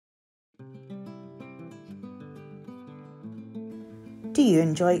Do you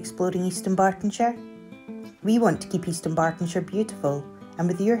enjoy exploring East Dunbartonshire? We want to keep East Dunbartonshire beautiful, and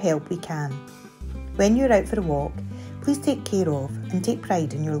with your help we can. When you're out for a walk, please take care of and take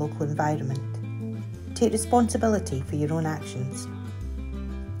pride in your local environment. Take responsibility for your own actions.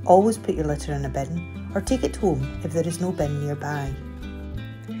 Always put your litter in a bin or take it home if there is no bin nearby.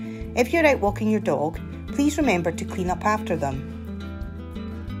 If you're out walking your dog, please remember to clean up after them.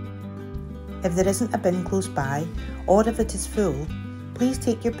 If there isn't a bin close by, or if it is full, please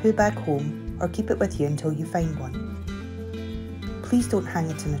take your poo bag home or keep it with you until you find one. Please don't hang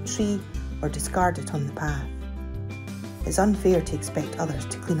it in a tree or discard it on the path. It's unfair to expect others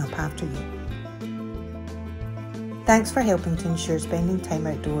to clean up after you. Thanks for helping to ensure spending time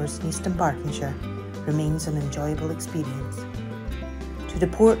outdoors in East Dunbartonshire remains an enjoyable experience. To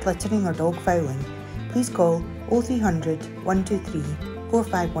report littering or dog fouling, please call 0300 123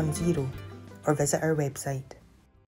 4510 or visit our website.